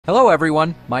Hello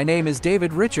everyone, my name is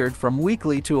David Richard from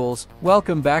Weekly Tools.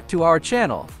 Welcome back to our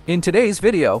channel. In today's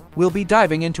video, we'll be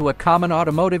diving into a common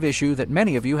automotive issue that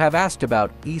many of you have asked about,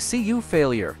 ECU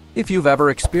failure. If you've ever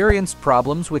experienced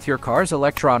problems with your car's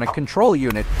electronic control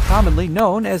unit, commonly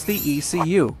known as the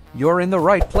ECU, you're in the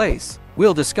right place.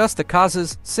 We'll discuss the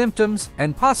causes, symptoms,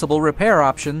 and possible repair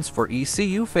options for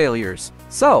ECU failures.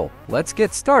 So, let's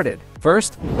get started.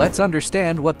 First, let's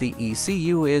understand what the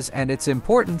ECU is and its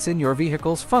importance in your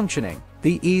vehicle's functioning.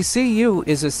 The ECU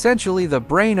is essentially the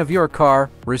brain of your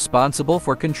car, responsible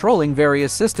for controlling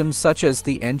various systems such as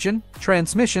the engine,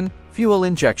 transmission, fuel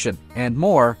injection, and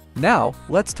more. Now,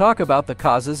 let's talk about the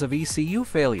causes of ECU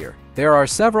failure. There are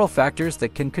several factors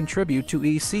that can contribute to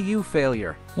ECU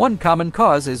failure. One common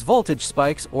cause is voltage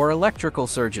spikes or electrical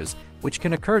surges, which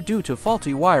can occur due to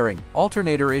faulty wiring,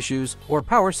 alternator issues, or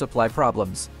power supply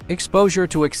problems. Exposure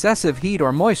to excessive heat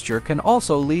or moisture can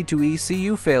also lead to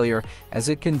ECU failure, as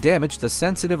it can damage the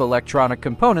sensitive electronic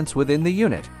components within the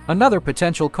unit. Another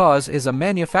potential cause is a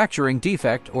manufacturing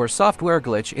defect or software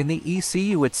glitch in the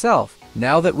ECU itself.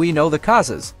 Now that we know the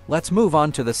causes, let's move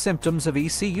on to the symptoms of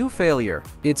ECU failure.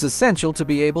 It's essential to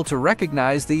be able to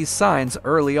recognize these signs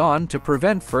early on to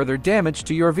prevent further damage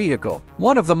to your vehicle.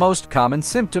 One of the most common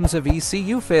symptoms of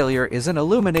ECU failure is an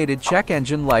illuminated check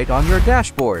engine light on your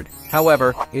dashboard.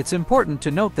 However, it's important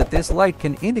to note that this light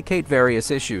can indicate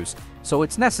various issues, so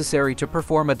it's necessary to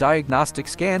perform a diagnostic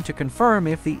scan to confirm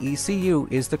if the ECU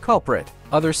is the culprit.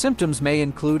 Other symptoms may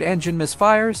include engine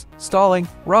misfires, stalling,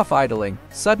 rough idling,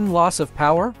 sudden loss of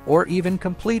power, or even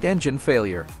complete engine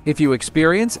failure. If you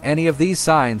experience any of these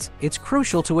signs, it's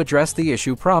crucial to address the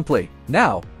issue promptly.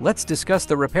 Now, let's discuss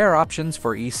the repair options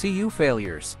for ECU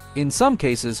failures. In some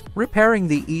cases, repairing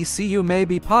the ECU may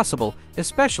be possible,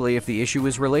 especially if the issue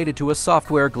is related to a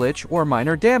software glitch or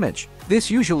minor damage. This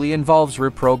usually involves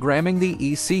reprogramming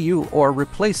the ECU or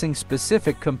replacing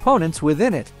specific components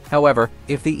within it. However,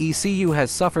 if the ECU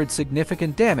has suffered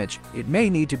significant damage, it may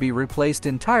need to be replaced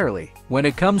entirely. When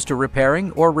it comes to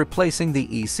repairing or replacing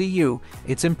the ECU,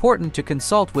 it's important to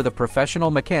consult with a professional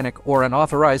mechanic or an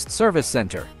authorized service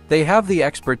center. They have the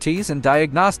expertise and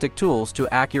diagnostic tools to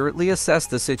accurately assess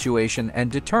the situation and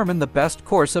determine the best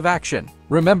course of action.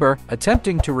 Remember,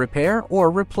 attempting to repair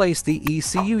or replace the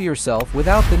ECU yourself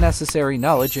without the necessary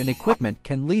knowledge and equipment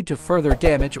can lead to further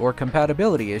damage or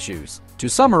compatibility issues. To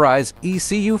summarize,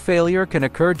 ECU failure can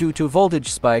occur due to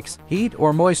voltage spikes, heat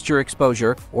or moisture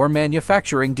exposure, or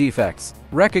manufacturing defects.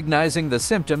 Recognizing the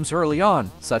symptoms early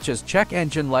on, such as check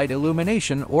engine light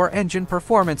illumination or engine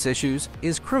performance issues,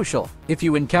 is crucial. If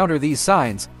you encounter these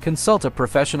signs, consult a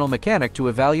professional mechanic to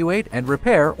evaluate and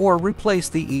repair or replace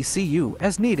the ECU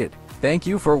as needed. Thank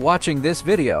you for watching this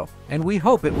video, and we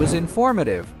hope it was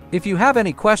informative. If you have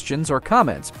any questions or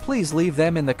comments, please leave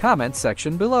them in the comments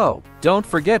section below. Don't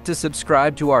forget to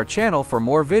subscribe to our channel for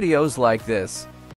more videos like this.